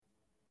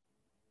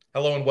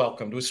Hello and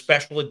welcome to a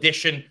special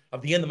edition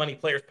of the In the Money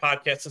Players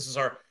podcast. This is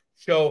our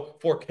show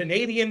for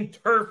Canadian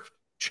Turf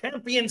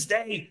Champions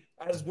Day,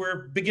 as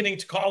we're beginning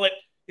to call it.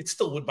 It's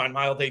still Woodbine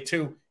Mile Day,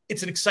 too.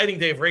 It's an exciting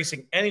day of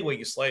racing any way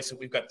you slice it.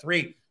 We've got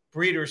 3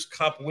 Breeders'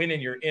 Cup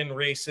win-in-your-in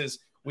races.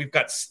 We've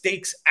got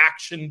stakes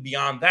action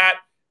beyond that,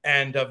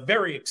 and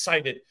very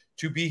excited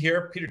to be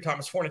here. Peter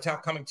Thomas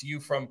Fornatal coming to you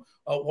from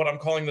what I'm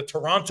calling the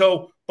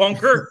Toronto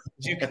bunker.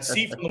 As you can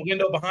see from the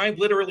window behind,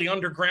 literally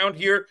underground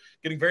here.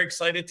 Getting very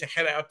excited to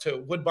head out to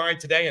Woodbine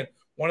today. And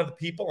one of the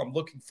people I'm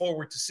looking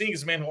forward to seeing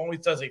is a man who always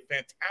does a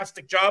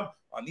fantastic job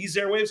on these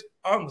airwaves,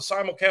 on the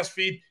simulcast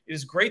feed. It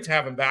is great to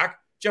have him back.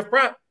 Jeff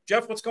Bratt.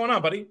 Jeff, what's going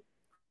on, buddy?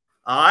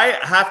 I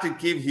have to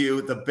give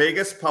you the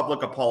biggest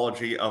public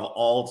apology of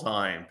all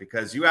time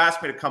because you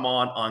asked me to come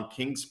on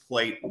King's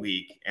Plate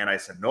week, and I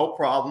said, no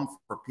problem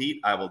for Pete,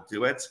 I will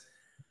do it.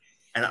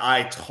 And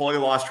I totally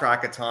lost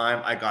track of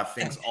time. I got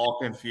things all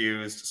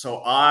confused.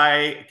 So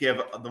I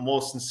give the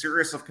most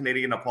sincerest of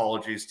Canadian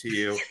apologies to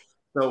you.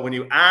 So when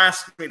you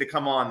asked me to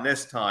come on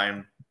this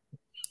time,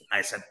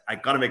 I said, I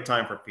got to make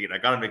time for Pete.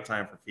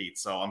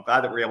 So I'm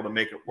glad that we're able to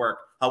make it work.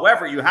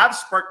 However, you have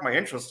sparked my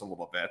interest a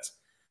little bit.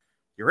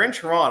 You're in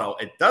Toronto.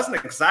 It doesn't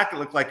exactly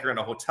look like you're in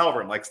a hotel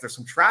room. Like there's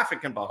some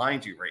traffic in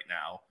behind you right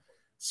now.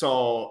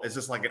 So is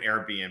this like an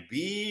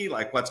Airbnb?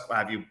 Like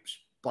have you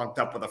bunked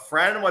up with a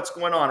friend? What's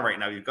going on right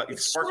now? You've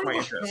sparked my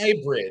interest.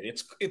 Hybrid.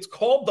 It's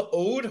called the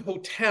Ode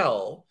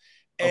Hotel,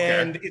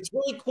 and it's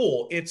really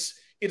cool. It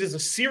is a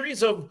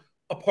series of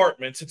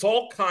apartments. It's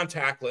all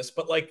contactless,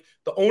 but like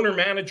the owner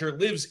manager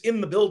lives in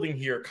the building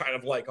here, kind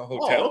of like a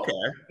hotel. Oh,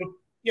 okay.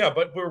 Yeah,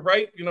 but we're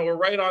right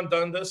on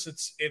Dundas.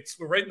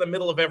 We're right in the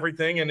middle of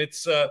everything, and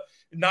it's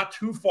not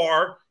too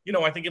far.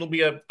 I think it'll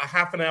be a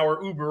half an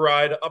hour Uber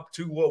ride up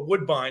to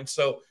Woodbine.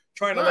 So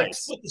trying to like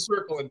split the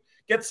circle and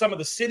get some of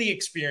the city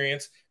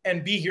experience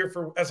and be here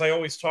for, as I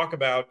always talk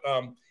about,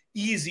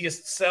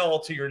 easiest sell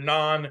to your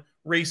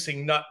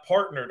non-racing nut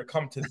partner to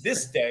come to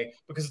this day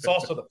because it's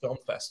also the film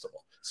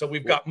festival. So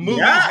we've got movies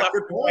left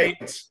and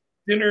right.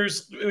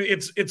 Dinners,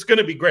 it's going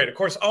to be great. Of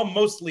course, I'll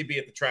mostly be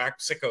at the track,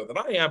 sicko that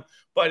I am,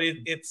 but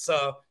it's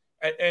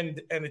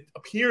it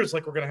appears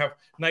like we're going to have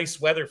nice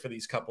weather for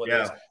these couple of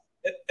days.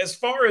 As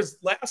far as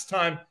last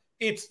time,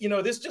 it's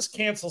this just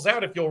cancels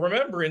out. If you'll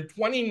remember, in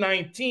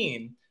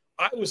 2019,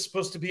 I was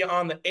supposed to be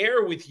on the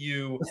air with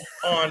you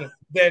on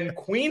then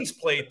Queen's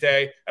Plate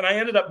Day, and I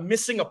ended up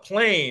missing a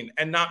plane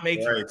and not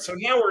making it. So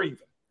now we're even.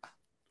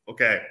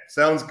 Okay,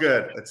 sounds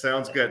good. It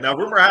sounds good. Now,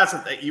 rumor has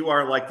it that you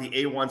are like the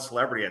A1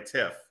 celebrity at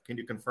TIFF. Can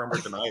you confirm or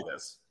deny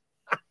this?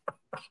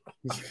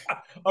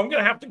 I'm going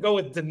to have to go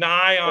with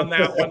deny on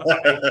that one.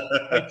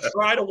 I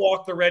try to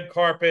walk the red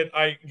carpet.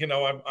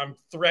 I'm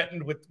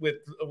threatened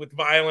with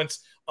violence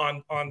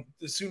on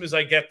as soon as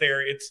I get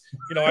there. It's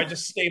I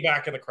just stay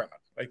back in the crowd.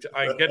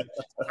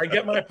 I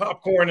get my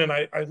popcorn and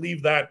I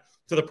leave that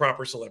to the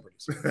proper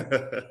celebrities.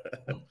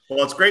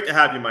 Well, it's great to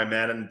have you, my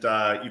man,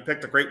 and you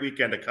picked a great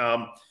weekend to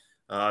come.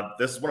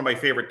 This is one of my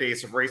favorite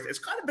days of race. It's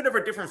kind of a bit of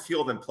a different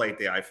feel than Plate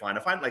Day, I find.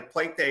 Like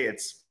Plate Day,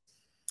 it's,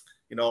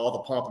 all the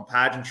pomp and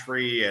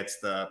pageantry.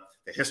 It's the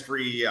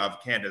history of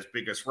Canada's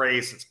biggest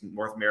race. It's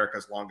North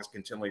America's longest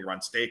continually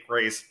run stake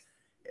race.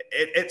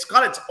 It's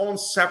got its own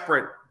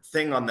separate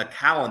thing on the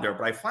calendar.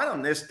 But I find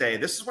on this day,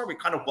 this is where we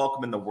kind of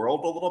welcome in the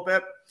world a little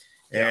bit.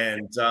 Yeah.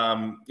 And,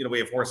 we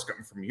have horses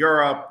coming from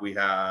Europe. We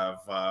have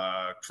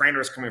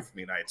trainers coming from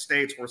the United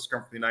States, horses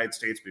coming from the United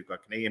States. We've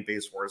got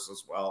Canadian-based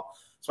horses as well.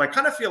 So I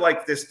kind of feel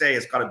like this day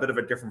has got a bit of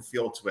a different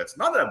feel to it. It's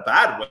not in a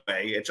bad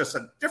way. It's just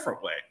a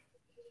different way.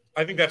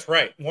 I think that's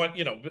right.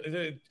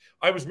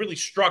 I was really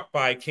struck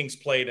by King's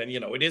Plate, and,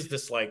 it is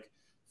this like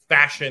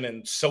fashion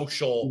and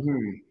social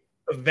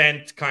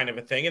event kind of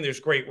a thing. And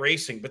there's great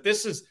racing, but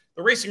the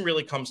racing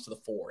really comes to the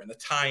fore, and the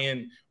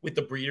tie-in with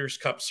the Breeders'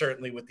 Cup,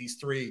 certainly with these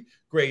 3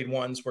 grade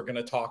ones we're going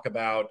to talk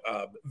about,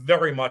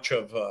 very much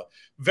of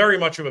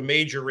a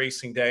major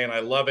racing day. And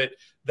I love it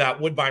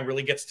that Woodbine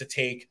really gets to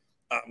take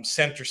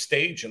center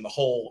stage in the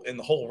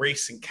whole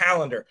racing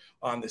calendar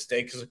on this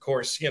day, because of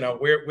course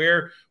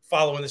we're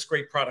following this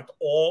great product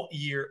all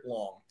year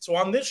long. So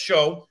on this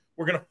show,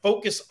 we're going to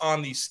focus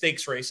on these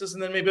stakes races,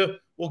 and then maybe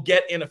we'll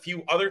get in a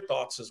few other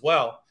thoughts as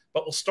well.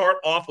 But we'll start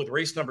off with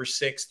race number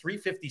 6,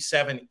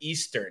 3:57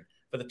 Eastern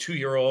for the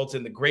 2-year-olds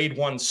in the Grade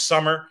 1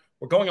 Summer.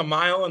 We're going a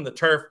mile in the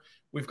turf.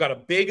 We've got a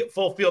big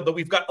full field, but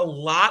we've got a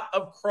lot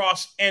of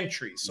cross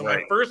entries. So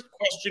my first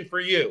question for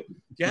you,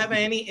 do you have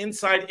any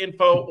inside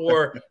info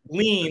or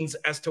leans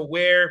as to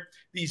where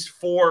these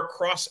 4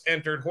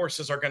 cross-entered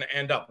horses are going to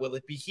end up? Will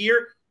it be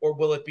here, or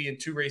will it be in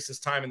 2 races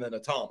time in the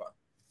Natalma?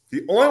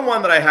 The only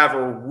one that I have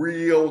a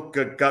real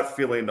good gut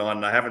feeling on,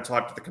 and I haven't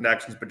talked to the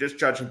connections, but just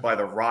judging by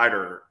the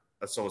rider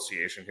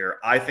association here,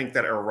 I think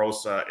that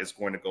Erosa is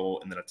going to go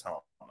in the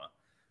Natalma.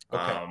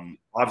 Okay.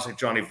 Obviously,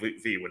 Johnny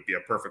V would be a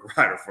perfect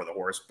rider for the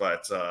horse,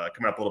 but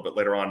coming up a little bit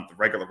later on, the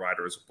regular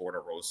rider is aboard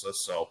Rosa.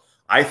 So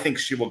I think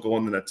she will go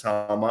in the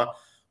Natalma.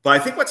 But I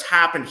think what's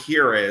happened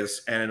here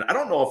is, and I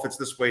don't know if it's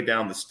this way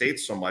down the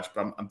States so much,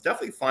 but I'm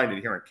definitely finding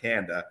it here in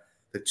Canada,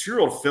 the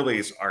 2-year-old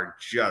fillies are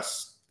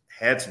just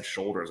heads and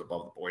shoulders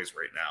above the boys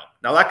right now.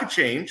 Now that could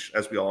change,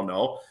 as we all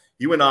know.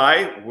 You and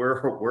I,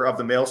 we're of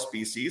the male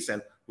species,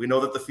 and we know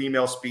that the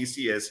female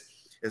species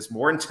is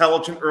more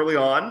intelligent early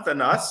on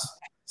than us.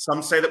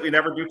 Some say that we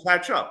never do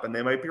catch up, and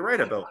they might be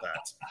right about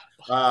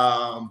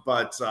that.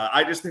 But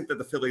I just think that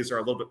the Phillies are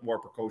a little bit more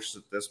precocious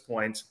at this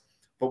point.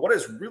 But what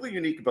is really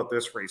unique about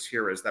this race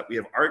here is that we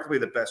have arguably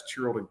the best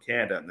two-year-old in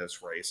Canada in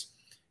this race,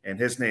 and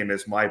his name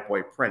is My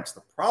Boy Prince.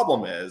 The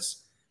problem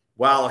is,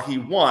 while he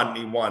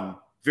won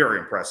very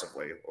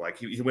impressively. Like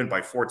he won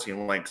by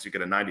 14 lengths. You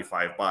get a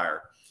 95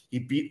 buyer. He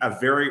beat a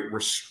very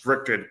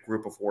restricted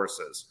group of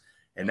horses.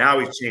 And now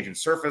he's changing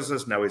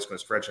surfaces. Now he's going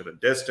to stretch at a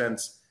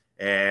distance.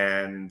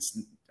 And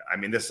I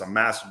mean, this is a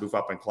massive move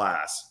up in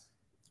class.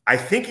 I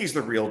think he's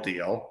the real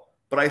deal,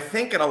 but I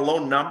think at a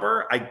low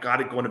number, I got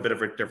to go in a bit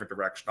of a different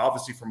direction.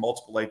 Obviously, for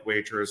multiple leg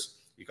wagers,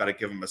 you got to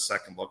give him a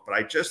second look. But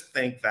I just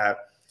think that,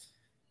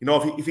 you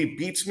know, if he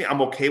beats me,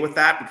 I'm okay with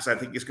that because I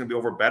think he's going to be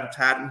overbet a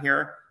tad in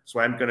here. So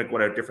I'm going to go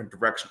in a different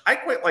direction. I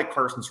quite like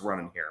Carson's run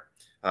in here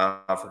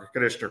for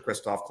Commissioner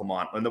Christophe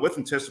Clement. And with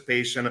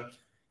anticipation,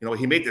 you know,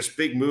 he made this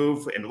big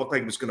move and it looked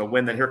like he was going to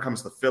win. Then here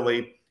comes the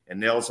filly and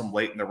nails him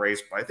late in the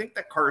race. But I think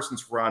that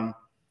Carson's run,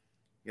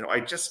 you know,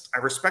 I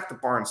respect the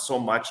barn so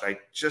much. I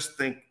just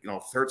think, you know,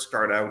 third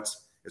start out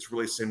is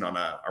really seen on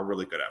a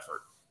really good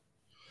effort.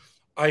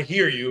 I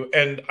hear you.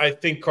 And I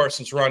think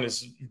Carson's run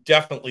is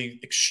definitely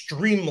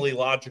extremely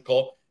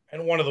logical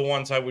and one of the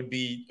ones I would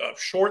be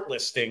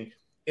shortlisting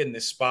in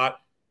this spot.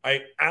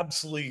 I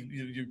absolutely,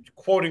 you're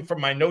quoting from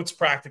my notes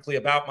practically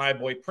about My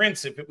Boy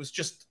Prince. If it was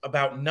just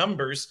about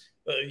numbers,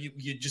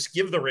 you just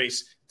give the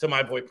race to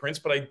My Boy Prince.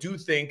 But I do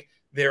think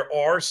there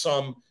are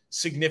some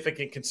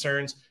significant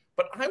concerns.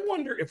 But I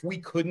wonder if we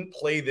couldn't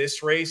play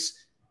this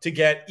race to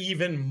get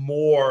even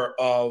more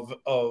of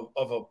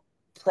a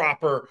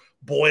proper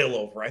boil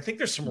over. I think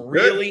there's some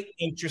really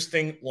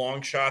interesting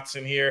long shots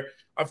in here.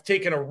 I've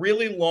taken a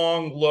really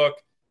long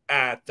look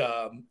at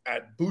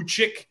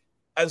Buchik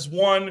as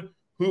one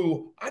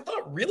who I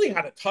thought really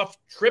had a tough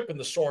trip in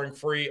the Soaring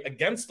Free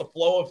against the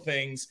flow of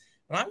things.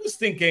 And I was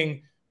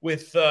thinking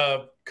with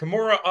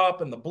Kimura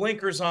up and the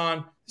blinkers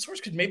on, this horse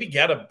could maybe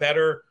get a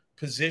better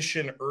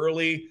position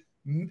early,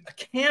 a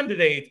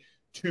candidate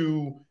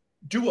to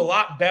do a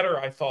lot better,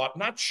 I thought.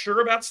 Not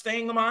sure about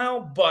staying the mile,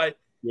 but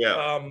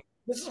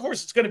this is a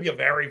horse that's going to be a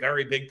very,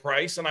 very big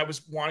price, and I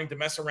was wanting to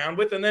mess around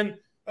with. And then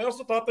I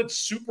also thought that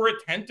Super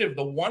Attentive,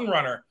 the one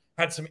runner,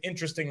 had some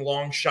interesting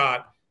long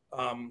shot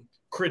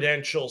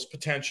credentials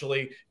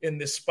potentially in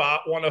this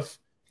spot. One of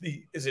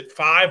the, is it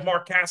 5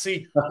 Mark Casse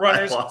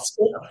runners?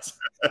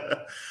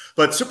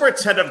 But Super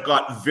Attentive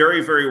got very,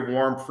 very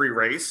warm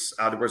pre-race.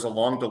 There was a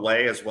long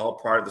delay as well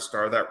prior to the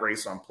start of that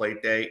race on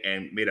plate day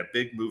and made a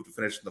big move to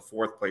finish in the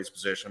 4th place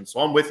position. So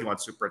I'm with you on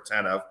Super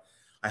Attentive.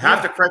 I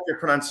have to correct your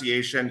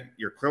pronunciation.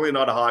 You're clearly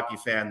not a hockey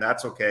fan.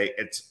 That's okay.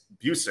 It's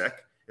Busick.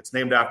 It's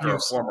named after a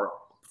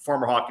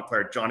former hockey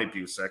player, Johnny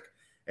Busick.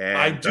 And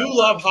I do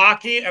love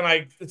hockey,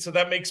 and so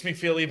that makes me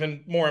feel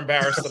even more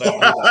embarrassed that I do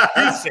that.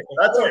 Busick,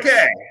 that's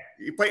okay.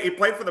 He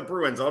played for the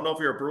Bruins. I don't know if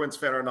you're a Bruins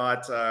fan or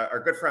not. Our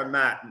good friend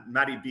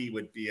Matty B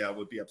would be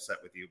upset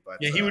with you,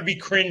 but he would be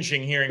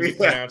cringing hearing me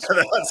pronounce.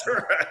 That's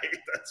right.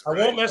 I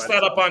won't mess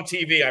that up on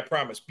TV. I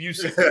promise.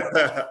 Busick.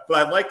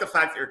 But I like the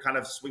fact that you're kind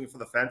of swinging for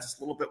the fence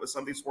a little bit with some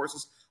of these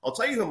horses. I'll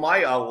tell you who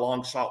my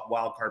long shot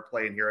wild card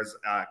play in here is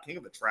King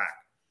of the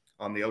Track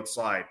on the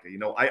outside. You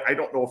know, I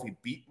don't know if he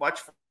beat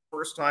much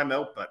first time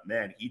out, but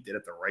man, he did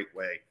it the right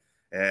way,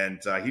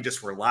 and he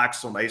just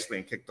relaxed so nicely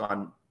and kicked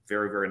on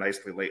very, very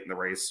nicely late in the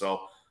race.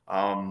 So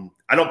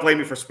I don't blame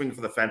you for swinging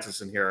for the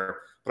fences in here,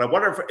 but I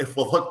wonder if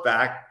we'll look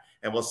back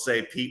and we'll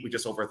say, Pete, we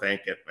just overthink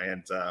it,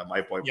 and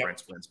My Boy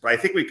Prince wins. But I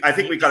think we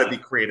got to be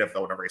creative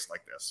though in a race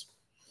like this.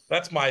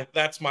 That's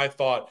my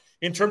thought.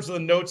 In terms of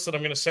the notes that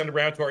I'm going to send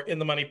around to our In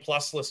the Money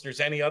Plus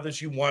listeners, any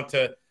others you want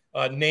to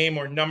name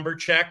or number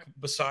check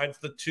besides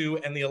the 2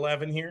 and the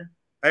 11 here?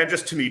 And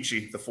just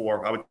Tamichi, the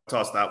 4. I would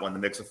toss that one, the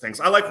mix of things.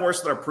 I like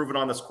horses that are proven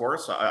on this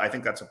course. I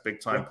think that's a big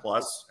time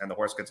plus, and the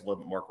horse gets a little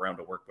bit more ground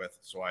to work with.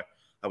 So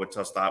I would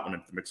toss that one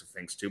into the mix of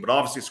things too. But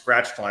obviously,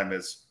 scratch time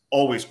is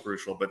always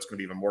crucial, but it's going to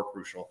be even more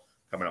crucial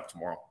coming up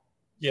tomorrow.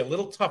 Yeah, a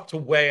little tough to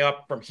weigh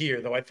up from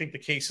here, though. I think the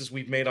cases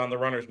we've made on the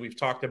runners we've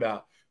talked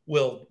about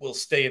will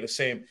stay the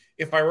same.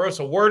 If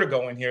Irosa were to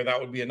go in here, that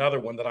would be another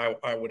one that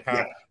I would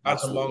have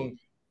as among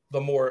the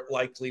more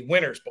likely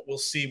winners. But we'll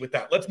see with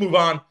that. Let's move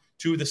on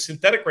to the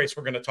synthetic race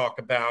we're going to talk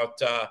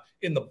about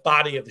in the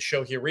body of the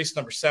show here. Race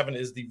number 7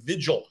 is the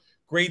Vigil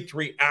Grade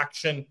 3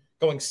 action,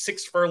 going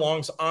 6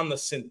 furlongs on the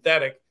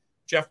synthetic.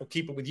 Jeff, we'll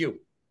keep it with you.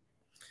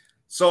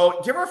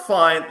 So do you ever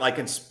find, like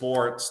in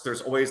sports,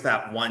 there's always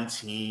that one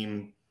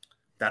team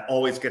that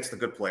always gets the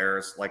good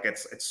players? Like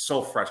it's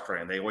so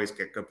frustrating. They always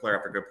get good player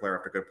after good player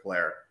after good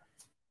player.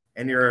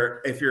 And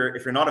if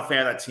you're not a fan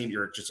of that team,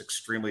 you're just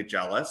extremely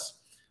jealous.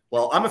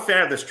 Well, I'm a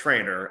fan of this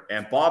trainer,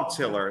 and Bob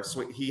Tiller.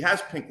 So he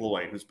has Pink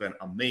Lloyd, who's been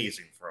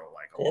amazing for a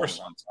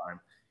long time.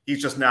 He's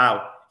just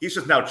now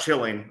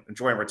chilling,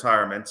 enjoying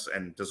retirement,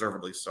 and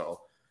deservedly so.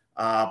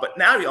 But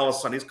now all of a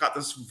sudden he's got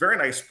this very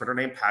nice sprinter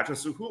named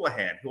Patches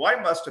Houlihan, who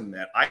I must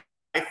admit I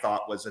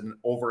thought was an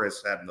over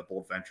his head in the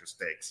Bold Venture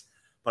Stakes.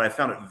 But I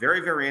found it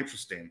very, very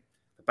interesting.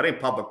 The betting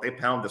public, they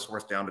pound this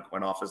horse down to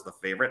going off as the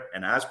favorite.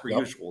 And as per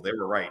usual, they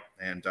were right.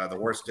 And the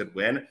horse did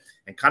win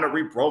and kind of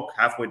rebroke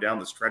halfway down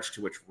the stretch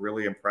too, which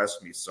really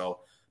impressed me. So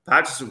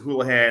Patches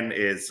Houlihan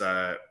is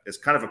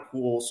kind of a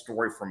cool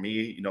story for me.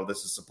 You know,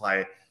 this is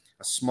by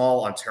a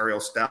small Ontario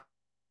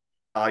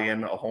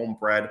stallion, a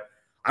homebred.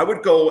 I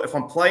would go, if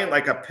I'm playing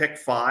like a pick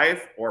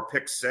 5 or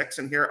pick 6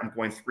 in here, I'm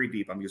going 3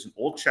 deep. I'm using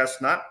Old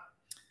Chestnut,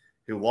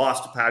 who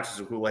lost to Patches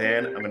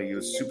Houlihan. I'm going to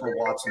use Super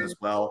Watson as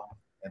well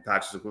and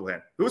Patches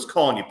Houlihan. Who's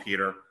calling you,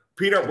 Peter?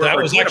 Peter, that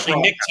was actually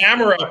Nick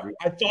Tamara.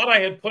 I thought I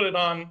had put it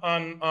on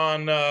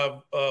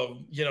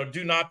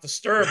do not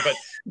disturb, but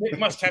Nick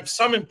must have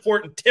some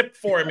important tip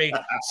for me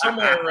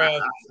somewhere.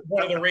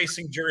 One of the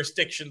racing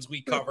jurisdictions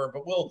we cover,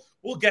 but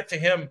we'll get to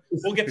him.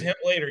 We'll get to him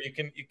later. You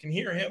can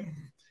hear him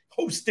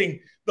hosting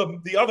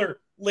the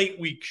other late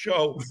week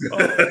show.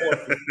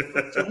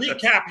 To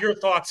recap your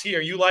thoughts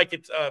here, you like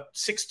it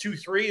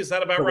 6-2-3? Is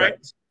that about correct.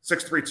 Right?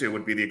 6-3-2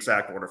 would be the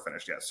exact order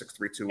finish. Yeah,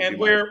 6-3-2. And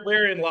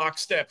we're in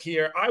lockstep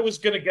here. I was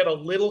going to get a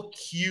little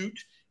cute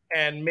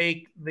and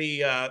make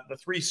the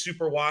 3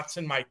 Super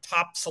Watson my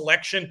top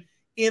selection.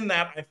 In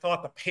that, I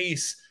thought the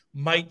pace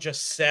might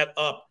just set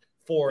up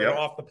for an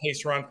off the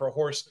pace run for a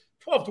horse.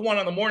 12-1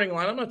 on the morning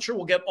line. I'm not sure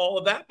we'll get all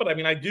of that, but I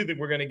mean, I do think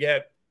we're going to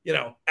get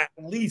at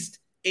least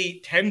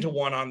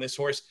 8-10-1 on this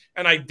horse.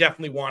 And I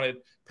definitely wanted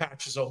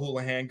Patches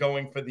O'Houlihan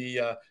going for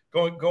the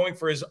going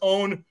for his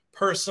own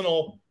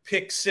personal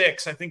pick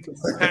 6. I think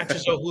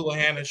Patches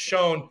O'Houlihan has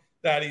shown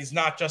that he's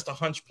not just a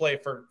hunch play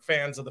for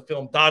fans of the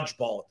film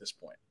Dodgeball at this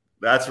point.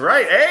 That's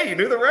right. Hey, you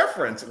knew the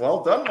reference.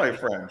 Well done, my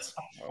friends.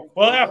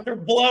 Well, after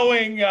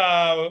blowing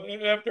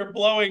Busich,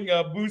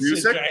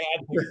 I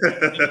had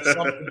to do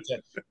something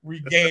to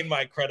regain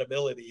my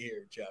credibility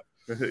here, Jeff.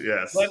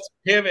 Yes. Let's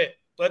pivot.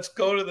 Let's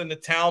go to the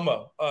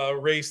Natalma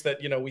race that,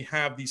 we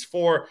have these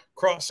 4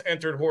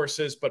 cross-entered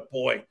horses, but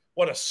boy,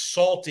 what a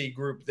salty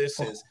group this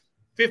is.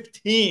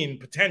 15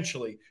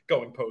 potentially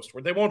going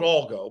postward. They won't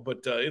all go,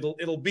 but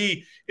it'll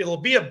be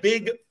a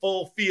big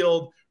full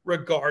field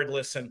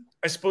regardless. And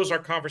I suppose our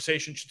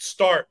conversation should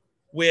start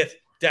with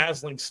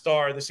Dazzling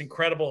Star, this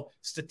incredible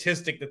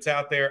statistic that's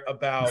out there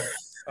about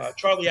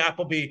Charlie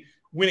Appleby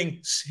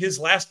winning his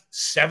last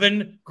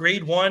 7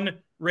 Grade 1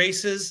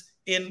 races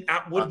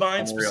at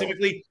Woodbine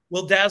specifically.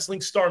 Will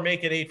Dazzling Star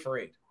make it 8 for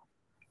 8?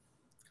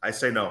 I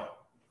say no.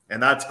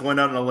 And that's going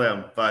out on a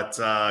limb, but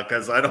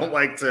because I don't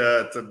like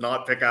to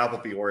not pick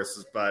Appleby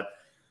horses, but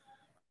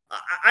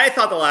I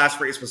thought the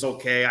last race was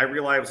okay. I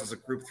realized it was a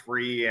Group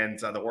 3, and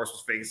the horse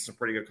was facing some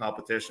pretty good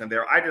competition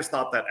there. I just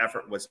thought that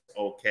effort was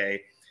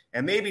okay,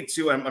 and maybe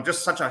too. I'm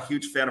just such a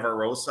huge fan of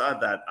Arosa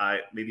that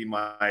maybe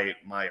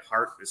my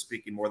heart is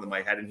speaking more than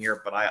my head in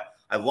here. But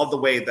I love the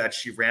way that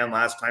she ran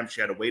last time. She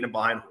had to wait in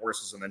behind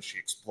horses, and then she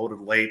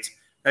exploded late.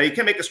 Now you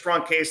can make a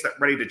strong case that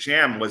Ready to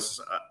Jam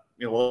was.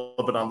 A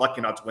little bit unlucky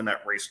not to win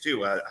that race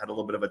too. Had a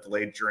little bit of a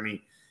delayed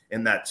journey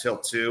in that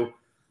tilt too.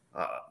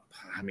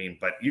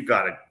 But you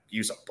got to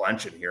use a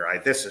bunch in here.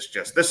 This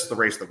is the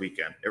race of the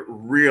weekend. It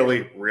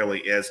really,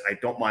 really is. I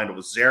don't mind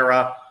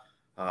Ozera.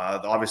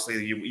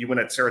 Obviously, you win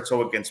at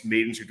Saratoga against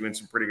Maidens. You're doing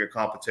some pretty good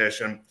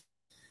competition.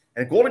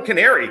 And Golden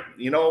Canary,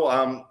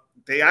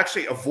 they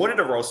actually avoided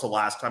Arosa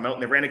last time out,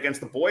 and they ran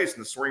against the boys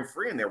in the Soaring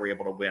Free, and they were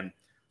able to win.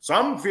 So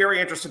I'm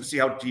very interested to see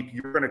how deep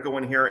you're going to go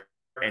in here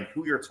and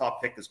who your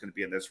top pick is going to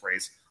be in this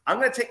race. I'm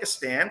going to take a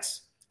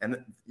stance,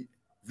 and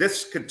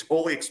this could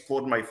totally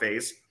explode in my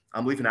face.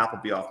 I'm leaving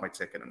Appleby off my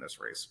ticket in this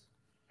race.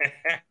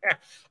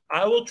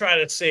 I will try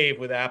to save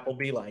with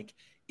Appleby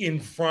in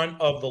front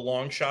of the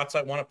long shots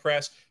I want to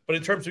press. But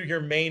in terms of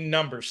your main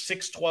numbers,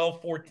 6, 12,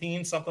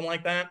 14, something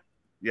like that?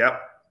 Yep.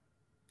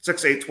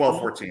 6, 8, 12,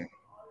 14.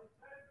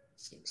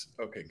 6.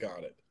 Okay,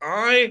 got it.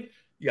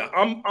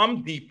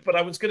 I'm deep, but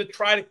I was going to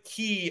try to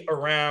key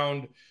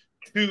around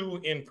 2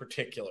 in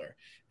particular.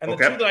 And the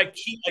 2 that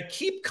I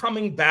keep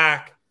coming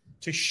back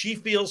to She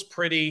Feels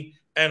Pretty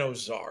and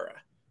Ozara.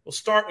 We'll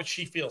start with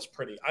She Feels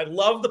Pretty. I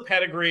love the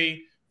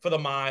pedigree for the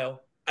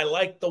mile. I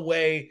like the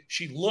way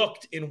she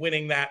looked in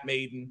winning that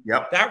maiden.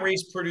 Yep. That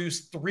race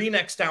produced 3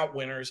 next out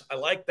winners. I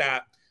like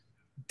that.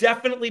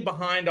 Definitely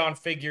behind on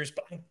figures,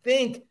 but I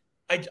think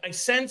I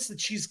sense that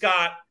she's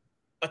got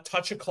a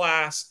touch of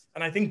class,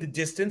 and I think the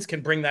distance can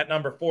bring that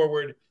number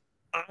forward.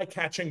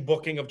 Eye-catching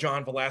booking of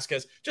John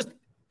Velasquez just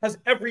has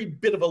every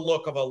bit of a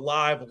look of a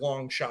live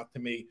long shot to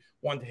me,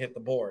 one to hit the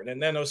board. And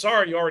then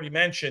Ozara, you already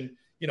mentioned,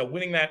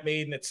 winning that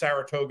maiden at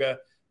Saratoga.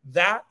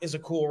 That is a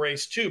cool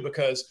race too,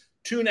 because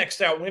 2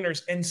 next out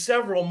winners and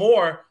several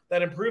more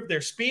that improved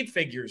their speed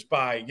figures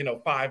by,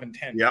 5 and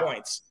 10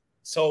 points.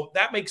 So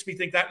that makes me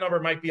think that number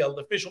might be the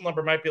official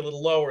number might be a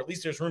little low, or at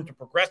least there's room to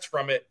progress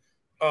from it.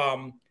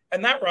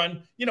 And that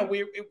run,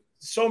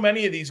 so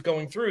many of these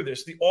going through,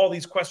 there's all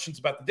these questions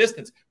about the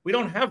distance. We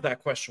don't have that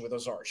question with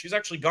Ozara. She's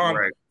actually gone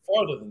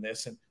farther than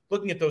this. And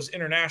looking at those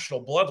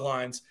international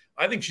bloodlines,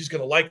 I think she's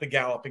going to like the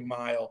Galloping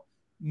Mile.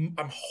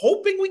 I'm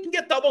hoping we can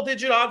get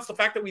double-digit odds. The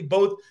fact that we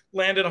both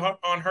landed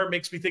on her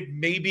makes me think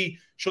maybe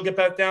she'll get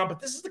back down. But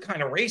this is the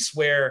kind of race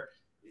where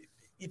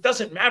it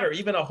doesn't matter.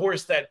 Even a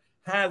horse that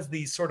has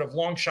these sort of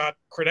long shot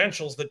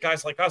credentials that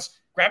guys like us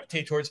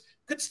gravitate towards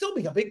could still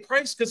be a big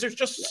price because there's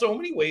just so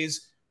many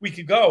ways we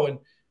could go. And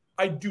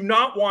I do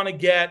not want to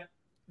get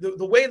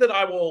the way that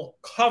I will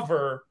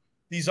cover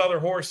these other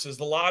horses,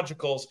 the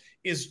logicals,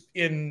 is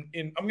in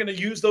I'm going to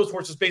use those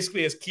horses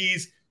basically as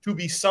keys to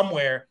be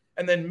somewhere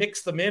and then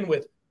mix them in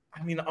with,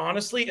 I mean,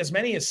 honestly, as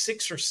many as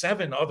 6 or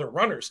 7 other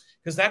runners,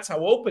 because that's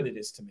how open it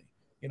is to me.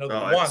 You know, the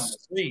 1, the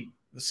 3,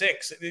 the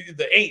 6,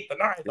 the 8, the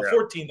 9, the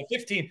 14, the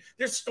 15.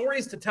 There's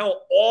stories to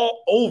tell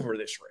all over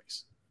this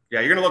race. Yeah,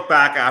 you're going to look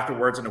back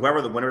afterwards, and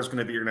whoever the winner is going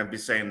to be, you're going to be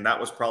saying that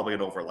was probably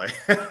an overlay.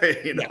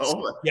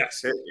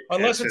 Yes.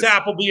 Unless it's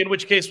Appleby, in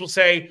which case we'll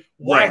say,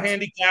 why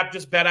handicap?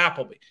 Just bet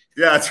Appleby.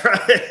 Yeah, that's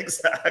right.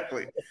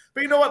 Exactly.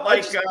 But you know what?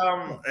 Like,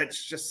 I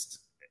just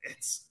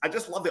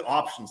love the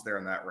options there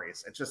in that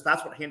race. It's just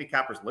that's what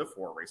handicappers live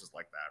for, races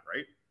like that,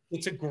 right?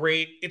 It's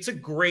a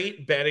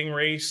great betting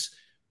race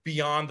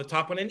beyond the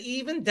top one. And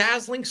even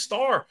Dazzling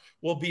Star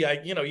will be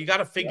you got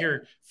to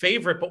figure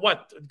favorite, but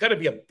what? Got to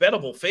be a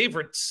bettable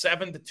favorite,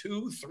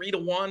 7-2,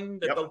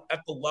 3-1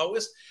 at the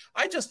lowest.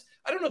 I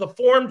don't know. The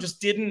form just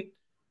didn't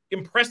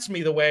impress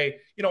me the way,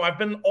 I've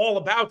been all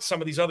about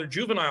some of these other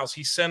juveniles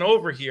he sent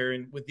over here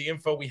and with the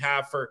info we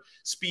have for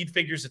speed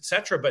figures,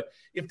 etc. But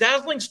if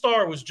Dazzling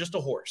Star was just a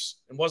horse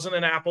and wasn't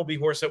an Appleby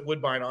horse at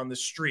Woodbine on the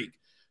streak,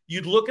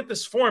 you'd look at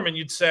this form and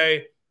you'd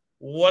say,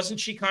 wasn't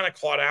she kind of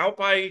caught out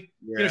by,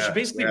 she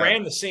basically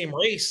ran the same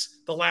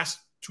race the last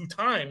 2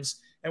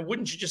 times. And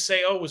wouldn't you just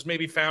say, was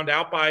maybe found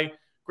out by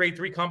grade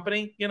 3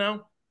 company,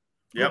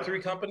 grade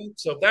 3 company.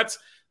 So that's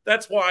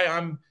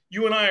why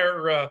you and I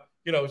are,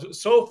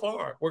 so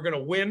far we're going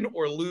to win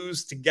or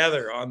lose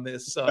together on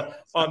this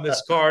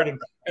card.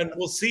 And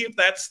we'll see if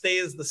that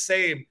stays the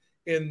same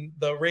in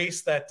the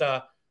race that,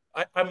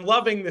 I'm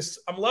loving this.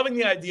 I'm loving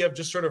the idea of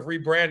just sort of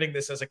rebranding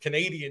this as a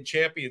Canadian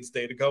Champions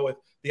Day to go with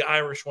the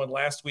Irish one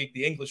last week,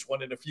 the English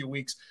one in a few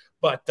weeks.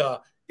 But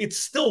it's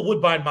still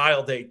Woodbine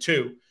Mile Day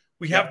too.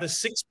 We have the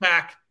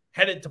 6-pack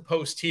headed to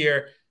post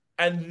here.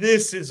 And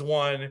this is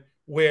one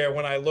where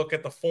when I look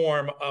at the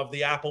form of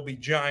the Appleby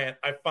Giant,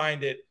 I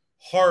find it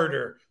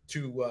harder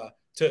to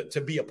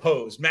be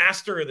opposed.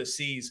 Master of the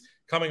Seas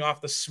coming off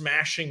the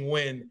smashing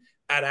win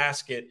at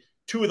Ascot.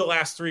 2 of the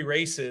last 3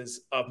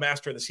 races of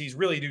Master of the Seas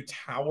really do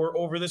tower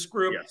over this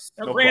group. Yes,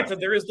 now, granted,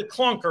 there is the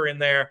clunker in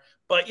there,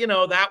 but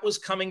that was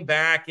coming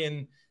back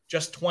in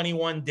just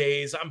 21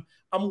 days.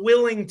 I'm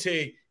willing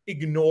to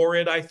ignore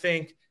it, I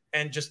think,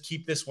 and just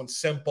keep this one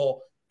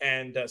simple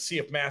and see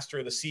if Master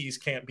of the Seas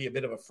can't be a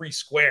bit of a free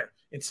square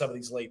in some of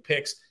these late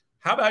picks.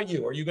 How about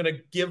you? Are you going to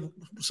give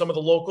some of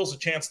the locals a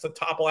chance to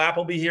topple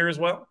Appleby here as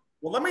well?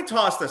 Well, let me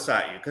toss this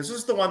at you because this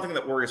is the one thing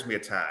that worries me a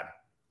tad.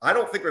 I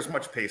don't think there's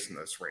much pace in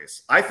this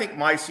race. I think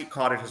My Seat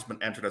Cottage has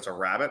been entered as a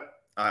rabbit.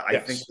 I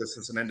think this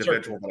is an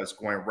individual that is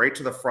going right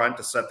to the front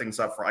to set things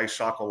up for Ice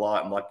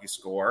Chocolat and Lucky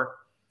Score.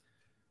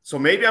 So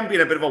maybe I'm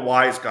being a bit of a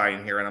wise guy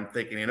in here, and I'm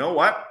thinking, you know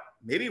what?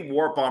 Maybe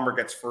War Bomber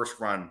gets first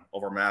run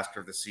over Master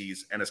of the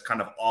Seas and is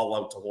kind of all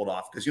out to hold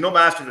off because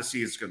Master of the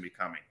Seas is going to be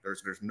coming.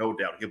 There's no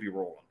doubt he'll be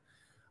rolling.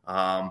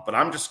 But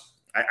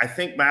I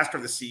think Master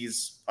of the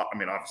Seas. I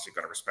mean, obviously,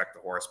 got to respect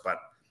the horse, but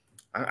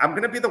I'm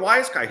going to be the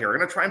wise guy here. I'm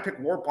going to try and pick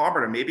War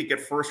Bomber to maybe get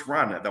first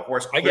run. The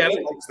horse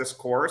clearly likes this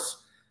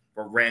course,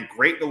 but ran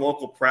great the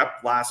local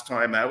prep last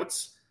time out.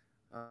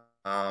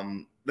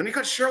 Then you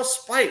got Cheryl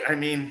Spite. I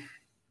mean,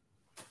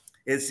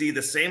 is he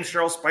the same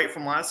Cheryl Spite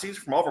from last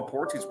season? From all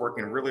reports, he's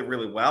working really,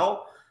 really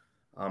well.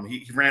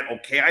 He ran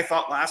okay, I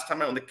thought, last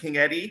time out in the King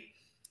Eddie.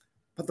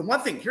 But the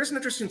one thing, here's an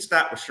interesting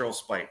stat with Cheryl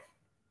Spite.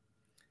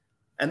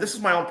 And this is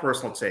my own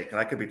personal take,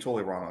 and I could be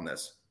totally wrong on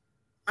this.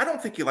 I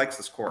don't think he likes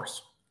this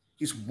course.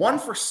 He's 1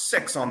 for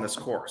 6 on this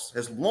course.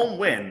 His lone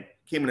win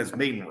came in his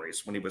maiden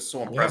race when he was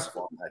so impressive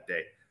on that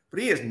day. But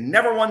he has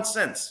never won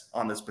since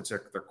on this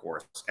particular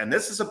course. And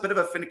this is a bit of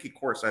a finicky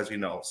course, as you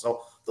know.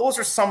 So those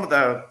are some of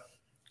the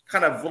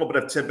kind of little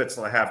bit of tidbits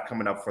that I have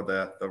coming up for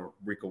the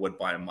Rico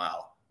Woodbine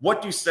Mile.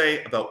 What do you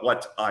say about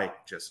what I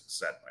just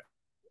said, my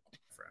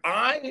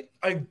friend?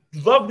 I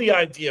love the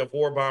idea of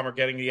War Bomber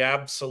getting the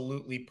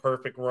absolutely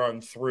perfect run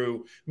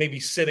through, maybe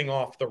sitting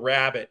off the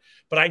rabbit.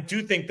 But I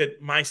do think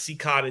that My Sea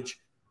Cottage,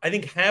 I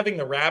think having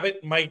the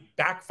rabbit might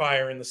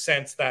backfire in the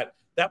sense that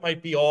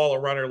might be all a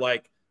runner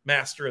like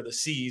Master of the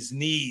Seas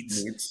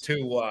needs.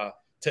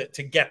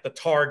 To get the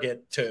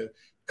target to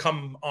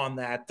come on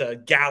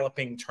that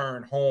galloping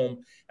turn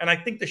home. And I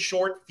think the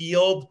short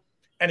field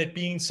and it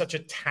being such a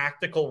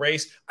tactical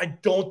race, I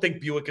don't think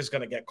Buick is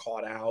going to get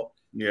caught out.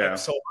 Yeah.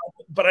 So,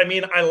 but I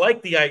mean, I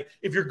like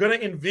if you're going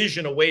to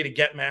envision a way to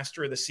get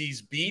Master of the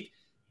Seas beat,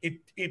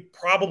 it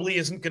probably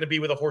isn't going to be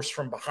with a horse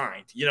from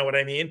behind. You know what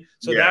I mean?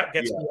 So that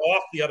gets me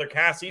off the other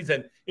Cassies.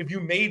 And if you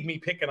made me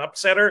pick an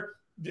upsetter,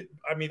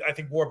 I mean, I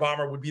think War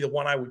Bomber would be the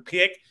one I would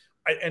pick.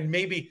 And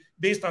maybe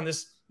based on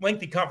this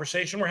lengthy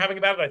conversation we're having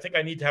about it, I think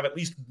I need to have at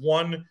least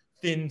one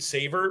thin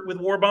saver with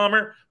War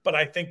Bomber, but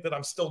I think that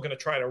I'm still going to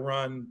try to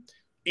run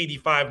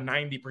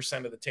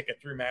 85-90% of the ticket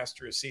through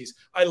Master of Seas.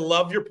 I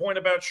love your point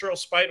about Cheryl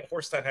Spite, a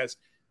horse that has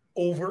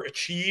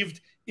overachieved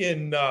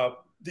in the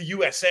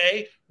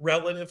USA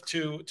relative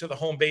to the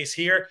home base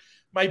here.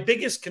 My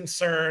biggest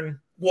concern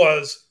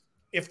was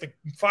if the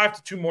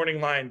 5-2 morning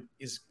line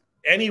is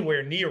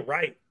anywhere near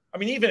right. I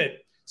mean, even at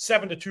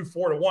 7-2,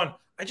 4-1,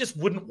 I just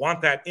wouldn't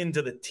want that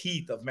into the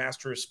teeth of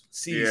Master of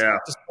Seas,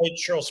 despite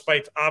Cheryl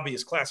Spite's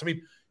obvious class. I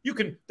mean,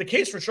 the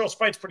case for Cheryl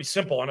Spite's pretty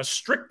simple. On a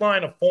strict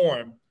line of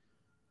form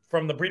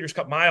from the Breeders'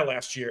 Cup Mile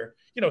last year,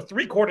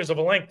 3/4 of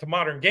a length to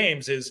Modern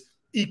Games is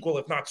equal,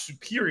 if not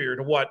superior,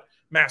 to what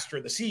Master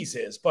of the Seas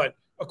is. But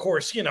of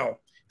course, it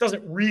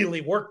doesn't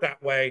really work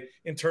that way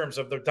in terms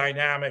of the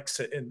dynamics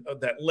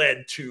that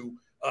led to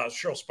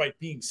Cheryl Spite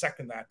being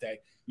second that day.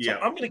 So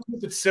I'm going to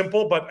keep it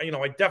simple, but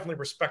I definitely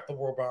respect the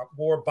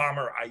War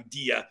Bomber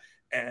idea,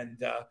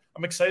 and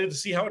I'm excited to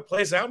see how it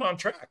plays out on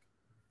track.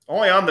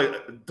 Only I'm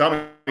the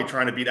dummy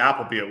trying to beat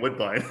Appleby at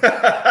Woodbine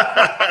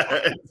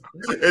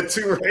in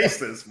 2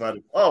 races, but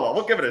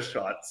we'll give it a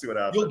shot. See what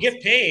happens.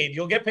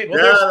 You'll get paid.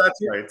 Well,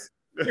 that's right.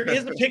 There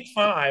is a pick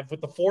 5 with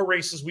the 4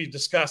 races we've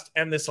discussed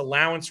and this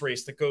allowance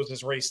race that goes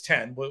as race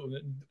 10.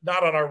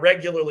 Not on our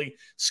regularly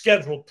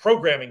scheduled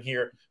programming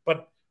here,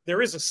 but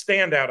there is a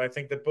standout, I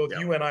think, that both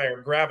you and I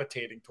are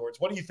gravitating towards.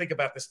 What do you think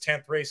about this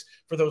 10th race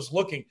for those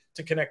looking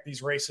to connect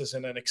these races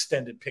in an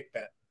extended pick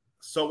bet?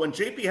 So when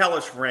JP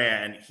Hellish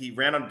ran, he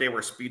ran on a day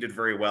where speed did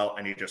very well,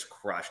 and he just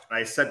crushed. And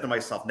I said to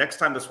myself, next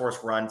time this horse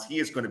runs, he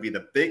is going to be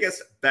the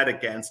biggest bet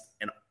against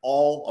in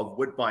all of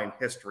Woodbine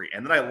history.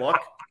 And then I look,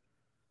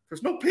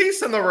 there's no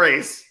pace in the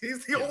race.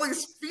 He's the only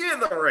speed in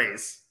the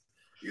race.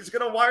 He's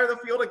going to wire the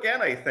field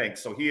again, I think.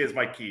 So he is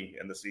my key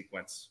in the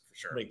sequence for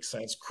sure. Makes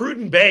sense.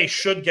 Cruden Bay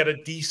should get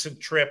a decent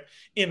trip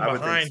in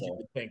behind, so. you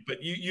would think.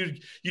 But you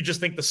just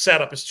think the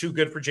setup is too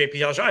good for JP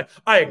Hellish.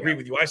 I agree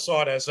with you. I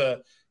saw it as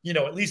at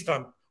least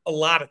on a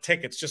lot of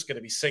tickets, just going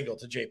to be single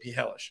to JP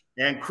Hellish.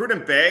 And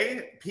Cruden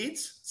Bay,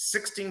 Pete's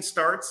 16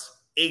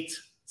 starts, 8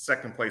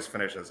 second-place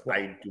finishes.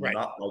 I do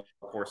not love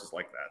horses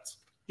like that.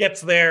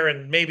 Gets there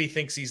and maybe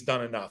thinks he's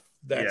done enough.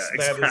 That is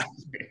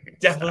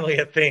definitely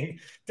a thing.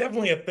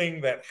 Definitely a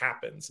thing that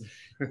happens.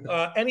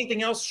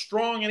 Anything else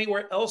strong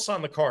anywhere else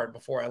on the card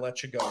before I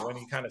let you go?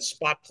 Any kind of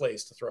spot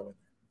plays to throw in?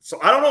 So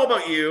I don't know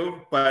about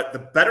you, but the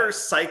Better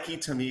Psyche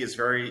to me is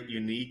very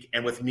unique.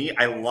 And with me,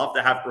 I love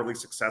to have early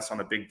success on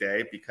a big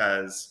day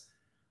because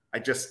I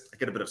get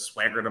a bit of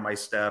swagger to my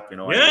step. I get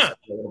a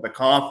little bit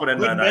confident.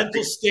 Good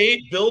mental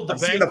state, build the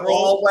bankroll. The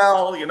ball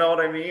well, you know what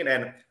I mean?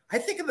 And I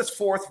think in this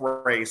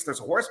 4th race, there's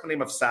a horse by the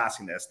name of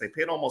Sassiness. They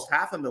paid almost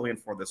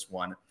 $500,000 for this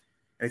one.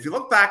 And if you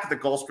look back at the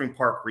Gulfstream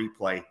Park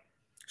replay,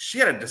 she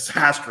had a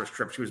disastrous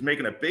trip. She was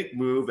making a big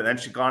move, and then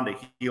she got into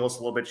heels a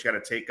little bit. She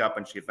had to take up,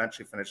 and she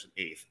eventually finished at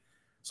 8th.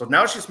 So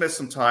now she's missed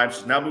some time.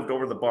 She's now moved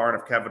over to the barn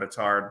of Kevin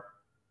Attard.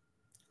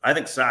 I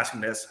think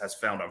Sassiness has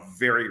found a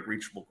very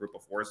reachable group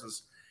of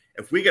horses.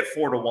 If we get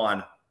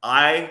 4-1,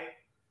 I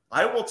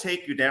will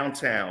take you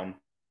downtown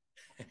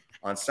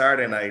on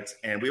Saturday night,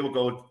 and we will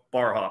go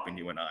bar hopping,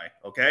 you and I,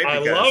 okay?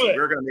 Because I love it.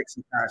 We're going to make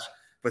some cash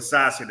with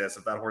Sassiness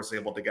if that horse is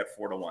able to get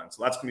 4-1.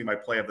 So that's going to be my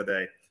play of the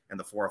day and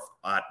the 4th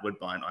at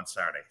Woodbine on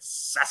Saturday.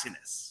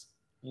 Sassiness.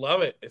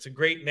 Love it. It's a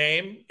great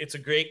name. It's a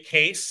great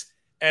case.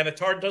 And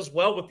Attard does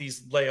well with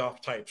these layoff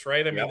types,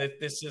 right? I mean,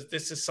 this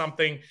is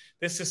something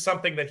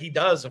that he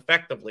does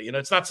effectively.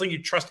 It's not something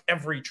you trust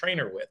every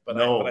trainer with, but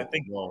I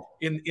think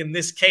in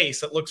this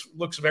case, it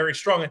looks very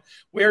strong. And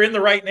we're in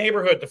the right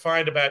neighborhood to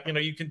find about,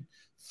 you can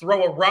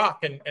throw a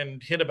rock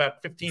and hit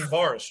about 15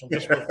 bars from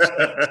just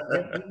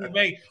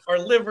our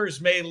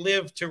livers may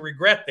live to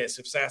regret this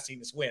if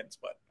Sassiness wins,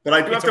 but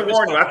I do have to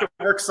warn you, I have to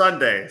work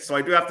Sunday, so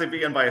I do have to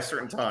be in by a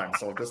certain time.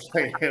 So just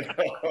letting you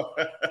know.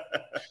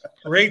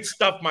 Great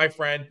stuff, my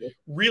friend.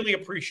 Really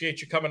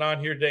appreciate you coming on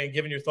here today and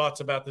giving your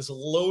thoughts about this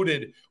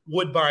loaded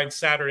Woodbine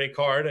Saturday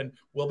card, and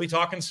we'll be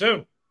talking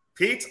soon.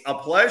 Pete, a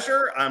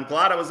pleasure. I'm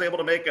glad I was able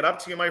to make it up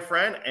to you, my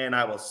friend, and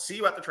I will see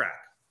you at the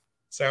track.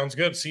 Sounds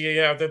good. See you.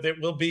 Yeah, there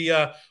will be.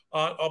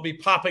 I'll be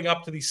popping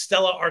up to the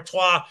Stella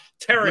Artois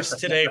Terrace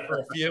today for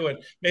a few, and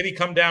maybe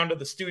come down to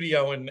the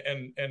studio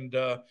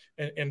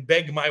and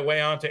beg my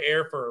way onto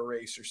air for a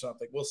race or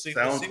something. We'll see.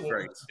 Sounds what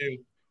great. we can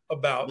do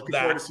about Looking that.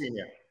 Forward to seeing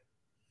you.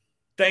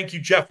 Thank you,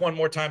 Jeff, one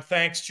more time.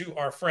 Thanks to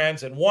our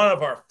friends and one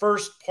of our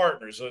first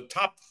partners, a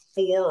top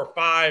 4 or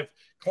 5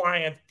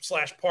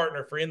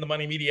 client/partner for In the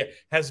Money Media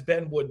has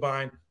been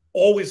Woodbine.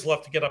 Always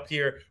love to get up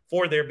here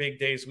for their big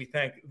days. We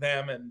thank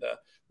them and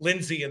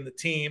Lindsay and the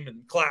team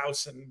and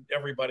Klaus and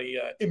everybody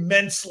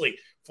immensely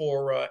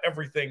for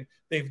everything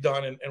they've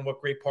done and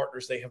what great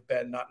partners they have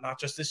been, not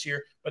just this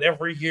year, but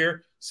every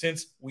year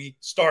since we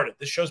started.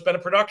 This show's been a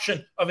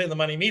production of In the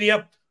Money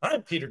Media.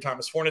 I'm Peter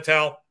Thomas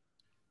Fornatale.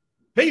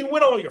 May you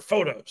win all your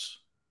photos.